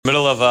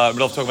Middle of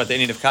talking about the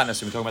Indian of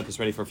Katniss, we've been talking about this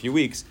already for a few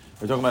weeks.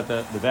 We're talking about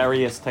the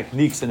various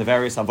techniques and the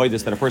various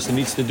avodas that a person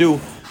needs to do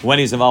when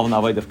he's involved in the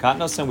avodah of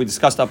Katniss, and we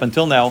discussed up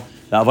until now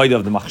the avodah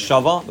of the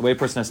machshava, the way a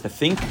person has to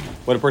think,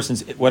 what a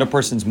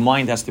person's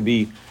mind has to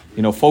be,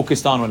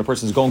 focused on when a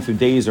person's going through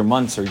days or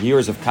months or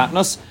years of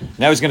Katniss.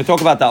 Now he's going to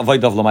talk about the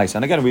avodah of lamaisa.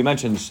 And again, we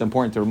mentioned it's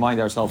important to remind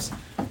ourselves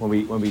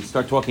when we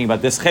start talking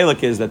about this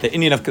chelik is that the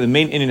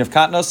main Indian of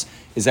Katniss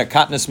is that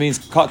Katniss means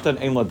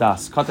katan ein la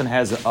das. Katan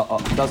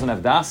doesn't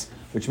have das,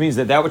 which means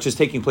that which is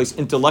taking place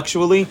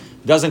intellectually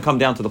doesn't come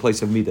down to the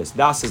place of midas.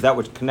 Das is that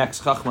which connects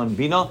chachma and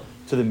bina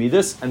to the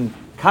midas, and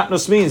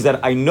katnos means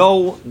that I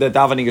know that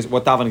davening is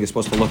what davening is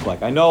supposed to look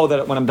like. I know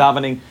that when I'm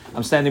davening,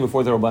 I'm standing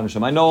before the Rabban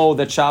Hashem. I know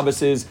that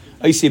Shabbos is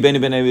Eisi Beni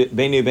Bnei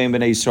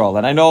Yisrael,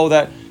 and I know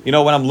that when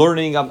I'm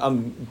learning,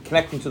 I'm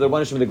connecting to the Rabban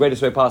Hashem in the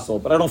greatest way possible.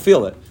 But I don't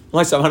feel it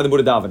unless I'm out of the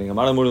mood of davening. I'm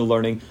out of the mood of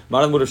learning. I'm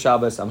out of the mood of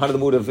Shabbos. I'm out of the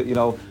mood of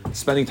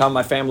spending time with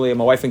my family and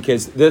my wife and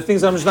kids. There are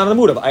things that I'm just not in the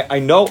mood of. I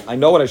know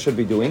what I should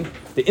be doing.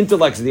 The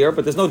intellect's there,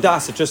 but there's no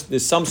das. It's just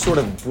there's some sort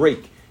of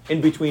break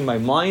in between my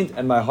mind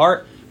and my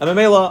heart. And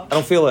Mamela, I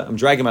don't feel it. I'm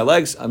dragging my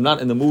legs. I'm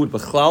not in the mood,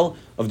 b'chlal,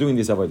 of doing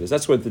these avodas.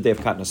 That's what the day of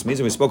Katniss means.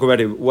 And we spoke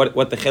already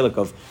what the chelik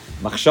of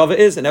machshava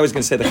is, and now he's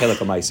going to say the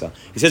chelik of maisa.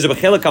 He says,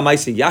 "B'chelik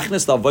ha'maisa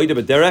yachnes la'avoda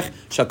b'derech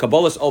shal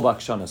kabbalas ol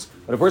b'akshanas."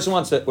 When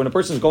a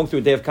person is going through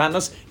a day of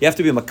Katniss, you have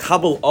to be a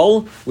makabel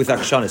ol with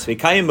akshanas.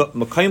 V'kayim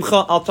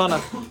makayimcha al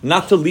tanach,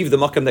 not to leave the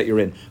makam that you're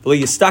in.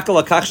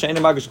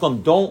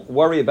 Don't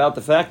worry about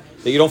the fact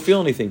that you don't feel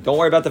anything. Don't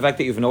worry about the fact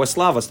that you have no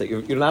eslavas, that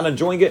you're not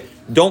enjoying it.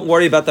 Don't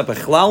worry about that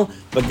b'chlal.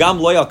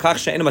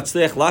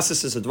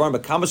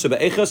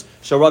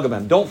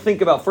 Don't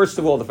think about, first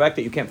of all, the fact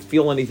that you can't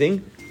feel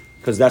anything,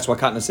 because that's what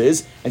katniss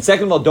is. And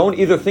second of all, don't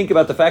either think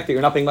about the fact that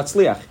you're not being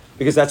matzliach,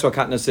 because that's what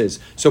katniss is.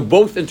 So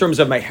both in terms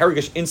of my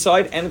hergish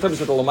inside and in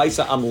terms of the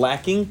lamaisa, I'm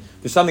lacking.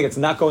 There's something that's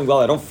not going well.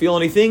 I don't feel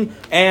anything.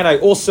 And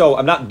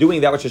I'm not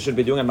doing that which I should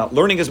be doing. I'm not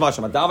learning as much.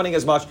 I'm not davening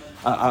as much.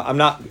 I'm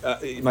not,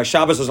 my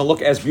Shabbos doesn't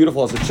look as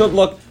beautiful as it should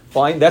look.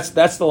 Fine, that's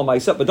the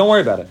lamaisa, but don't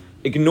worry about it.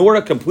 Ignore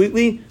it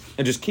completely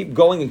and just keep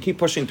going and keep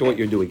pushing to what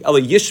you're doing. Hold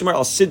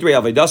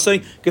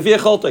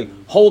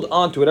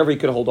on to whatever you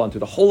could hold on to.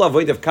 The whole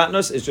avodah of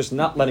katniss is just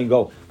not letting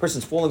go. A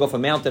person's falling off a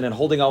mountain and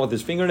holding on with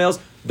his fingernails.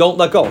 Don't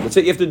let go. That's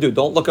what you have to do.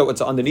 Don't look at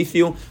what's underneath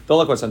you. Don't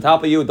look what's on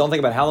top of you. Don't think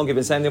about how long you've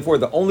been standing for.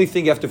 The only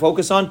thing you have to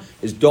focus on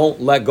is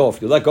don't let go.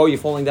 If you let go, you're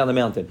falling down the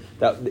mountain.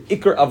 The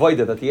ikar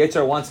avodah that the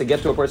Yetzer wants to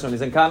get to a person when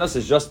he's in katniss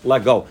is just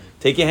let go.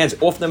 Take your hands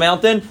off the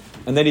mountain,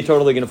 and then you're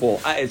totally going to fall.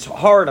 It's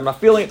hard. I'm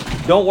not feeling it.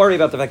 Don't worry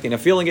about the fact that you're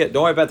not feeling it.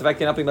 Don't worry about the fact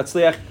that you're not being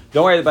matzliach.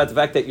 Don't worry about the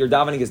fact that your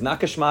davening is not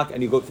kashmak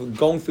and you're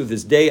going through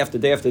this day after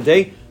day after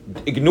day.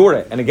 Ignore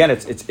it. And again,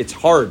 it's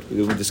hard.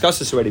 We discussed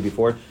this already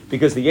before,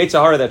 because the Yetzer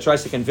Hara that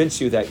tries to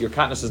convince you that your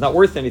katniss is not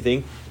worth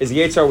anything is the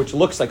Yetzer which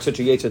looks like such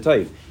a Yetzer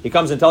Tov. He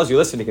comes and tells you,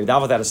 listen, you can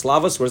daven without a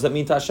slavas. What does that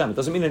mean to Hashem? It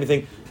doesn't mean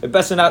anything. It's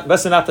better not to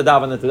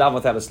daven than to daven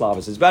without a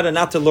slavas. It's better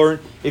not to learn.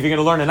 If you're going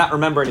to learn and not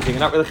remember anything and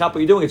not really help what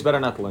you're doing, it's better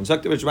not to learn.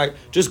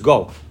 Just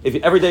go. If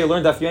every day you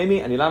learn daf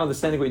yomi and you're not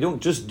understanding what you're doing,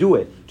 just do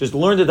it. Just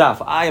learn the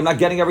daf. I am not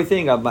getting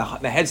everything.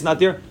 My head's not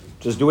there.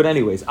 Just do it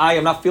anyways. I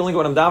am not feeling it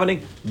when I'm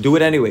davening. Do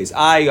it anyways.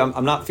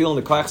 I'm not feeling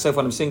the koach sef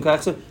when I'm singing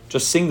koach sef.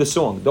 Just sing the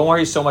song. Don't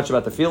worry so much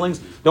about the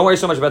feelings. Don't worry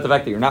so much about the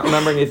fact that you're not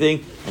remembering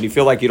anything and you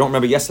feel like you don't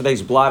remember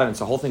yesterday's blot and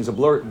the whole thing's a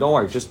blur. Don't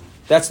worry.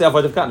 That's the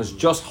avodah of katniss.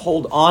 Just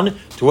hold on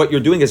to what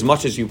you're doing as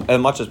much as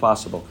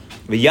possible.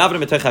 Don't worry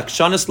about the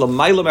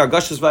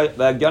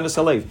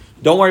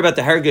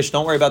hergish.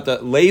 Don't worry about the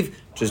lave.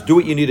 Just do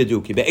what you need to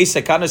do. The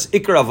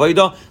ikar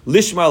avodah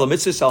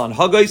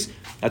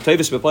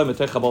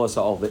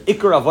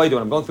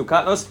when I'm going through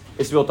katniss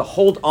is to be able to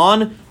hold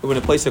on in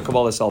a place of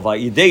kabbalah salva.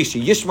 Even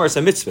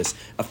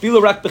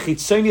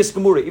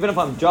if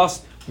I'm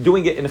just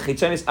doing it in a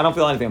chitzonis, I don't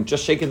feel anything. I'm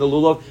just shaking the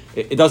lulav.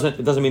 It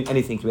doesn't mean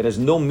anything to me. It has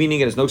no meaning.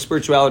 It has no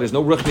spirituality. There's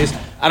no ruchnis.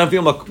 I don't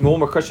feel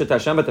more krusha to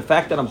Hashem. But the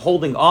fact that I'm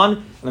holding on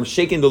and I'm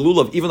shaking the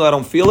lulav, even though I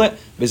don't feel it,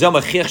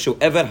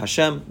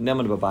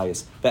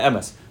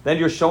 then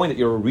you're showing that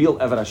you're a real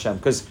Eved Hashem.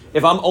 Because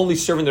if I'm only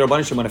serving the Rabban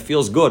Hashem when it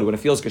feels good, when it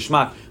feels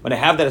geshmak, when I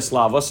have that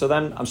eslava, so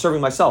then I'm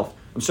serving myself.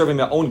 I'm serving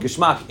my own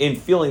geshmak in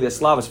feeling the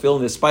eslavas,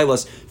 feeling the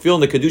spilas, feeling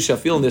the kedusha,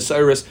 feeling the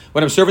cyrus.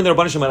 When I'm serving the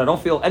Rabban Hashem and I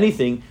don't feel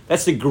anything,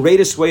 that's the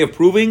greatest way of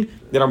proving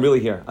that I'm really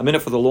here. I'm in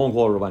it for the long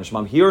haul, Rabban Hashem.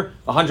 I'm here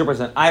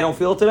 100%. I don't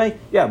feel it today.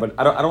 Yeah, but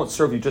I don't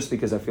serve you just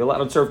because I feel it. I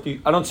don't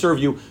serve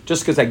you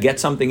just because I get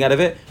something out of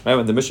it.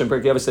 Remember, the Mishnah in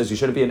Perkei Avos says you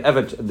shouldn't be an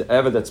Eved. The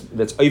Eved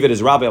that's Eved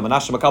is Rabbi,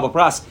 Amanashim Makabel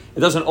Pras.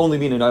 It doesn't only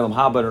mean an Olam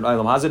Haba or an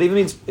Olam Hazard. It even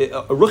means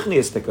a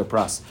ruchniistic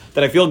pras.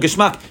 That I feel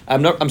geshmak.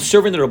 I'm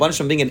serving the Rabban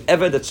Hashem, being an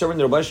Eved that's serving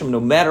the Rabban Hashem no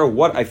matter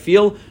what I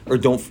feel or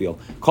don't feel.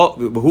 I don't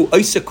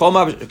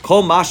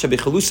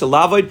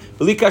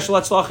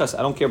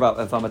care about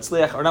if I'm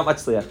matzliach or not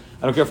matzliach.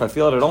 I don't care if I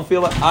feel it or don't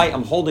feel it. I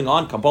am holding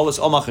on. Kabbalas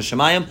ol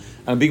machashamayim.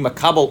 I'm being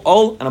makabel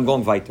ol, and I'm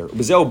going weiter.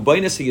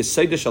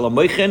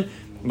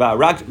 And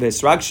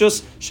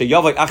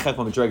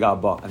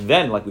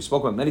then, like we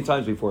spoke about many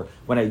times before,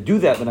 when I do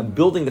that, when I'm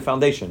building the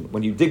foundation,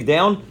 when you dig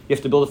down, you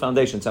have to build a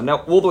foundation. So I'm now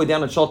all the way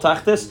down in Shal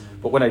Tachtis,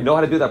 but when I know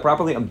how to do that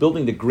properly, I'm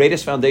building the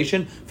greatest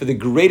foundation for the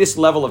greatest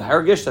level of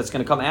hergish that's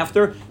going to come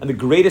after, and the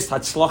greatest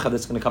hatzlacha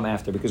that's going to come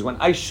after. Because when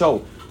I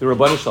show the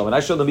Rabbanu Shalom, and I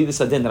show the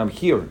Midas Adin that I'm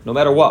here, no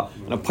matter what,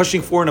 and I'm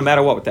pushing forward no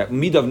matter what, with that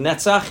Midah of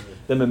Netzach,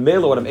 then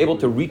Memela, what I'm able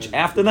to reach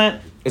after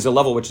that is a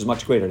level which is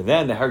much greater.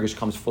 Then the hergish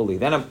comes fully.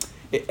 Then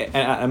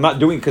I'm not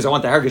doing it because I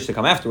want the hergish to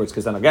come afterwards,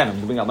 because then again I'm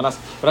doing Almanas.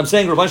 But I'm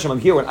saying, Rabban Shem, I'm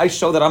here. When I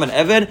show that I'm an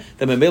Eved,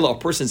 then Memela, a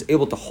person is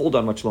able to hold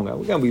on much longer.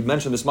 Again, we've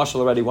mentioned this mashal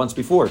already once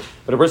before.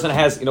 But a person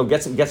has,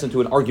 gets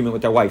into an argument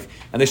with their wife,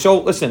 and they show,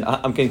 listen,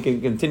 I can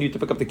continue to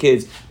pick up the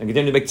kids and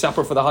continue to make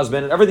supper for the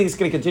husband, and everything's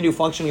going to continue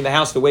functioning in the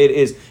house the way it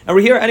is. And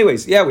we're here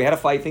anyways. Yeah, we had a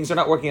fight. Things are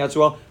not working out so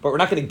well, but we're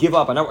not going to give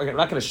up. We're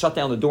not going to shut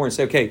down the door and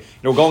say, okay,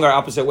 we're going our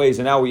opposite ways,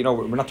 and now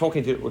we're not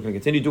talking to. We're going to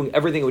continue doing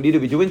everything we need to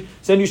be doing.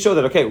 So then you show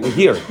that, okay, we're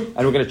here,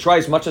 and we're going to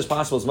try as much as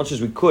possible, as much as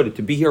we could,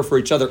 to be here for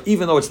each other,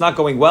 even though it's not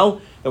going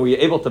well. That we're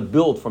able to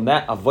build from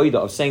that avodah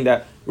of saying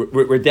that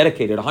we're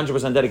dedicated,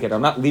 100% dedicated.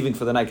 I'm not leaving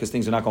for the night because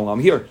things are not going well.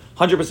 I'm here,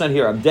 100%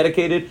 here. I'm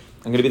dedicated.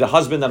 I'm going to be the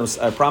husband that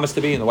I promised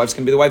to be, and the wife's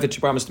going to be the wife that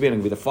she promised to be, and I'm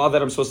going to be the father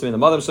that I'm supposed to be, and the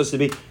mother I'm supposed to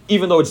be.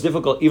 Even though it's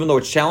difficult, even though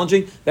it's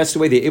challenging, that's the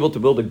way they're able to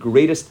build the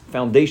greatest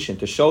foundation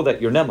to show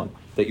that you're neman,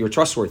 that you're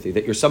trustworthy,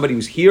 that you're somebody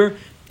who's here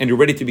and you're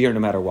ready to be here no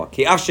matter what.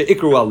 Even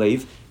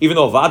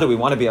though Avada, we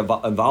want to be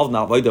involved in the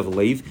avodah of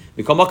Leiv.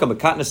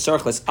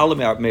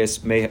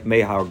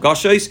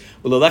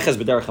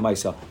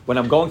 When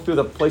I'm going through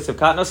the place of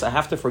Katnas, I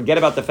have to forget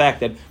about the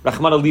fact that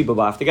Rachmana Liba,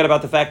 I have to forget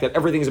about the fact that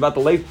everything's about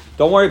the Leiv.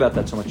 Don't worry about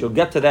that so much. You'll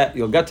get to that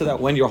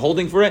when you're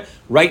holding for it.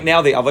 Right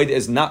now, the avodah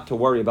is not to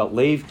worry about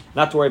Leiv,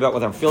 not to worry about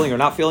whether I'm feeling or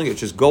not feeling it.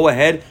 Just go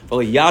ahead.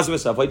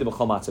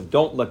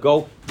 Don't let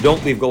go.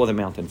 Don't leave go of the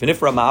mountain. He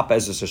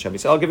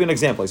said, I'll give you an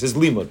example. He says,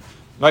 Limud.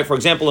 Right, for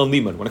example, in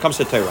Limud, when it comes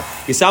to Torah,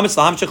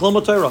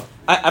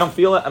 I don't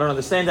feel it, I don't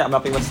understand it, I'm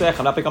not being Matzech,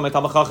 I'm not being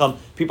Talmid Chacham.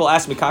 People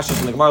ask me kashas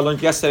from the Gemara I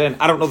learned yesterday, and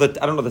I don't know the teretz,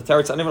 I don't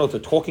even know what they're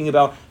talking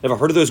about, never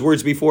heard of those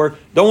words before.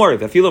 Don't worry,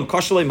 if I feel them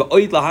kashalei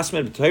ma'oid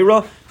lahasmed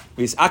b'Torah,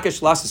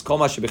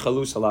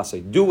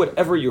 do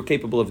whatever you're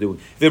capable of doing.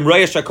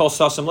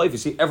 You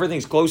see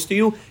everything's close to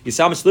you.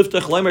 So at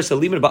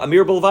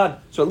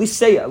least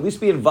say it. At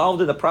least be involved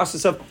in the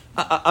process of.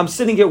 I'm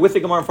sitting here with the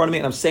Gemara in front of me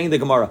and I'm saying the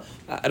Gemara.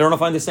 I don't know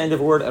if I understand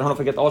every word. I don't know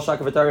if I get all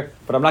shakavatari,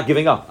 but I'm not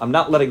giving up. I'm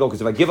not letting go,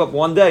 because if I give up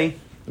one day,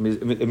 the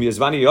Gemara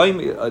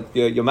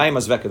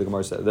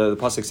says, the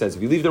pasuk says,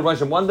 if you leave the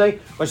Rosh one day,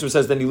 Rosh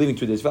says, then you're leaving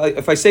 2 days.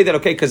 If I say that,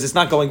 okay, because it's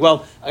not going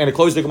well, I'm going to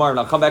close the Gemara and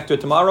I'll come back to it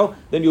tomorrow,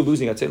 then you're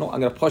losing. I'd say, no,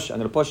 I'm going to push.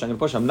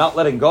 I'm not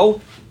letting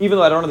go, even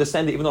though I don't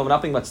understand it, even though I'm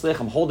not being matzlich,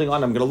 I'm holding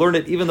on, I'm going to learn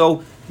it, even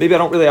though maybe I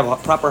don't really have a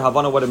proper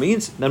havana what it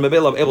means, then maybe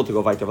I'm able to go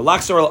weiter.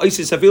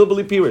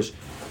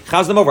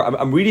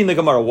 I'm reading the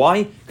Gemara.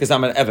 Why? Because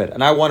I'm an Eved,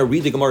 and I want to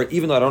read the Gemara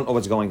even though I don't know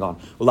what's going on.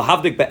 Even though I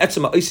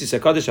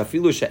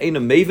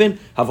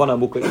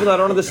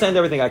don't understand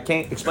everything, I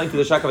can't explain to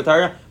the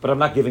Shakavatara, but I'm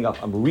not giving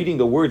up. I'm reading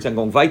the words and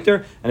going weiter,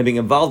 and I'm being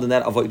involved in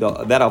that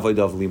avodah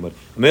of limud.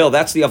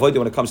 That's the avodah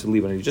when it comes to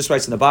limud. And he just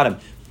writes in the bottom,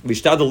 if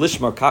a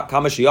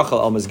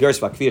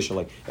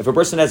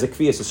person has a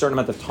kviyas, a certain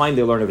amount of time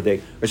they learn every day,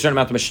 or a certain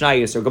amount of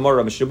mishnayos or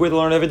gemara, mishnabur they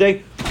learn every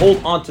day, hold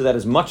on to that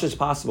as much as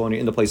possible when you're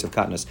in the place of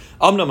katnas.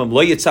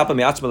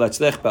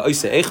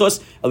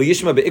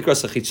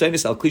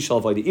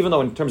 Even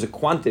though in terms of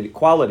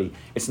quality,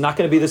 it's not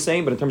going to be the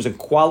same, but in terms of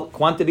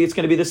quantity, it's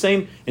going to be the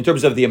same. In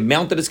terms of the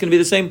amount that it's going to be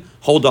the same,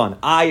 hold on.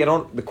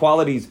 The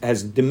quality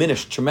has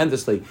diminished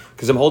tremendously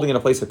because I'm holding in a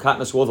place of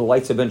katnas where all the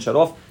lights have been shut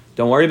off.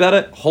 Don't worry about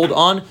it. Hold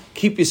on.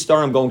 Keep your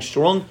starim going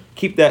strong.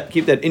 Keep that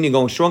Indian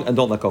going strong, and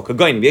don't let go.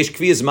 If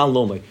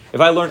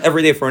I learn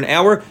every day for an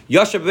hour,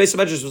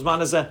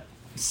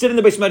 sit in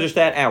the base medrash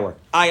that hour.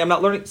 I'm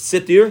not learning.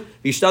 Sit there.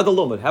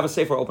 Have a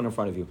sefer open in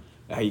front of you.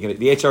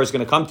 The HR is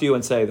going to come to you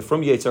and say, the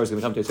from HR is going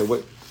to come to you and say,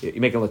 what, you're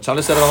making a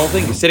lachanas out of the whole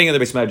thing? You're sitting in the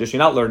base medrash, you're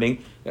not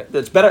learning.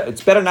 It's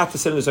better not to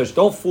sit in the medrash.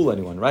 Don't fool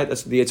anyone, right?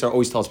 That's what the HR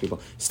always tells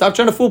people. Stop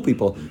trying to fool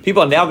people.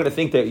 People are now going to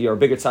think that you're a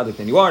bigger tzaddik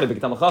than you are, and a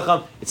bigger Talmid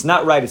Chacham. It's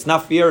not right, it's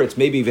not fair, it's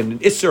maybe even an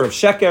isser of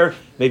sheker,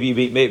 maybe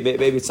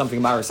it's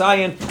something Maris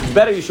Ayin. It's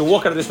better you should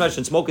walk out of this medrash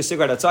and smoke a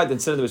cigarette outside than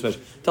sit in the medrash.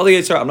 Tell the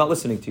HR, I'm not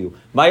listening to you.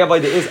 My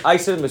avodah is, I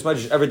sit in the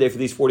medrash every day for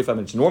these 45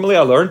 minutes. Normally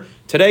I learn.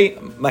 Today,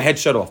 my head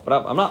shut off,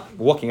 but I'm not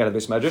walking out of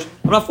this medrash.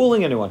 I'm not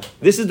fooling anyone.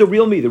 This is the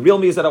real me. The real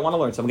me is that I want to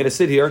learn. So I'm going to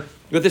sit here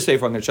with this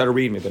sefer. I'm going to try to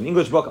read maybe an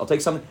English book. I'll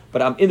take something,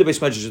 but I'm in the base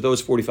medrash of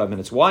those 45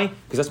 minutes. Why?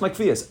 Because that's my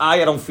kviyas.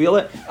 I don't feel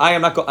it. I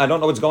don't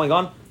know what's going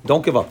on.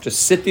 Don't give up.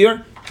 Just sit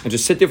there and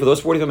just sit there for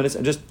those 45 minutes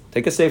and just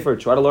Take a sefer,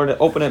 try to learn it,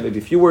 open it, maybe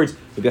a few words,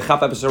 maybe a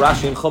chap episode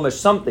Rashi and Chumash,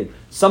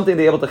 something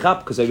they're able to chap,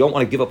 because they don't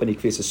want to give up any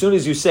kfis. As soon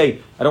as you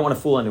say, I don't want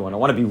to fool anyone, I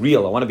want to be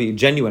real, I want to be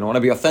genuine, I want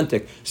to be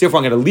authentic, so therefore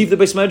I'm going to leave the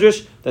base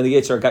medrash, then the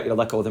Yetzirah got you to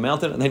let go of the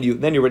mountain, and then you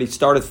already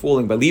started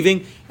fooling by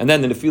leaving, and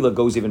then the nefila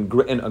goes even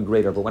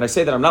greater. But when I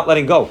say that I'm not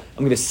letting go,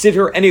 I'm going to sit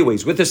here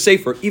anyways with the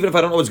sefer, even if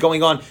I don't know what's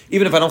going on,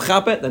 even if I don't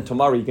chap it, then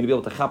tomorrow you're going to be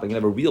able to chap it. You're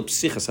going to have a real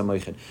psichas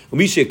hamoichin.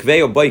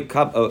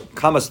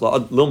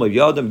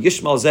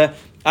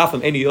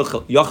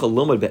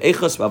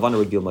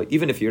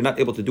 Even if you're not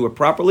able to do it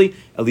properly,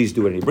 at least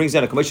do it. And he brings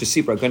down a commercial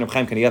sipra,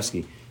 Chaim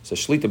Kanievsky. It's a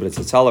shlita, but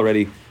it's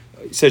already.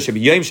 He says, he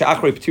says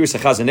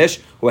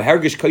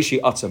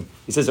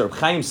that Reb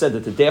Chaim said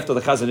that the day after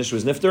the Chazon Ish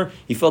was nifter,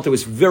 he felt it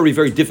was very,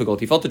 very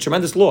difficult. He felt a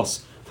tremendous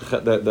loss.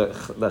 The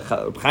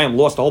Chaim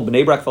lost the whole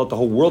Bnei Brak, felt the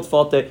whole world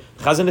felt that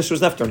Chazon Ish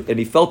was nifter, and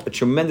he felt a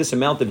tremendous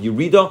amount of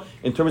yerida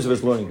in terms of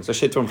his learning. So I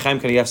said to Reb Chaim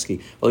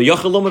Kanievsky, well, he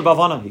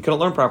couldn't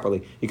learn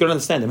properly. He couldn't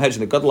understand. Imagine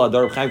the Gadol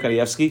Adar of Chaim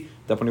Kanievsky.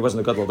 That when he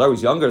wasn't a Gadol Adar, he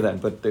was younger then.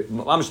 But the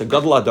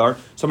Gadol Adar,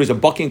 somebody's a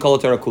bucking Kol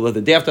Kula.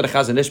 The day after the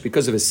Chazon Ish,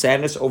 because of his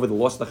sadness over the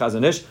loss of the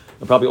Chazon Ish,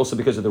 and probably also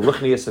because of the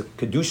ruchnius of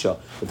kedusha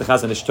that the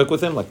Chazon Ish took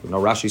with him, like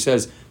Rashi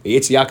says,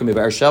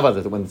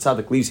 that when the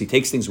tzaddik leaves, he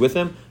takes things with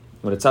him.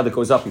 When the tzaddik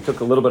goes up, he took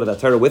a little bit of that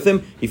Torah with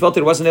him. He felt that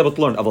he wasn't able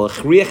to learn.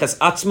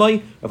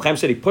 Reb Chaim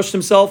said he pushed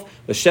himself.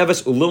 The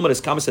sheves ulumad is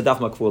kamas daf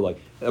makfulai.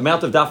 The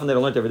amount of dafin that I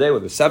learned every day,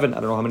 whether it was 7, I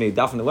don't know how many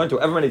dafin he learned,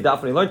 however many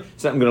dafin he learned, he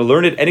said, I'm going to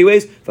learn it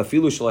anyways.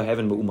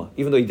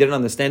 Even though he didn't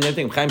understand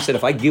anything, Reb Chaim said,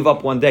 if I give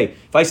up one day,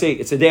 if I say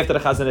it's the day after the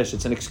Chazon Ish,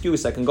 it's an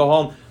excuse, I can go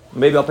home,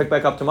 maybe I'll pick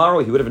back up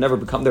tomorrow, he would have never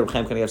become the Reb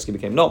Chaim Kanievsky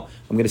became. No,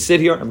 I'm going to sit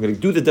here, I'm going to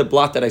do the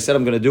blot that I said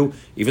I'm going to do,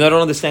 even though I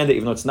don't understand it,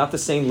 even though it's not the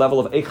same level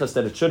of eichas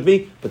that it should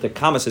be, but the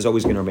kamas is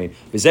always going to remain.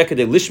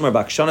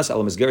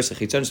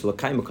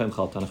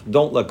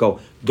 Don't let go.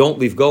 Don't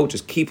leave go.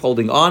 Just keep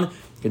holding on.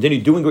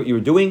 Continue doing what you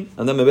were doing,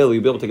 and then maybe you'll be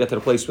able to get to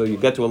the place where you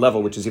get to a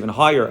level which is even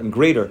higher and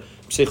greater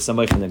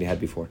than you had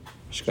before.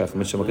 We'll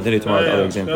continue tomorrow with other examples.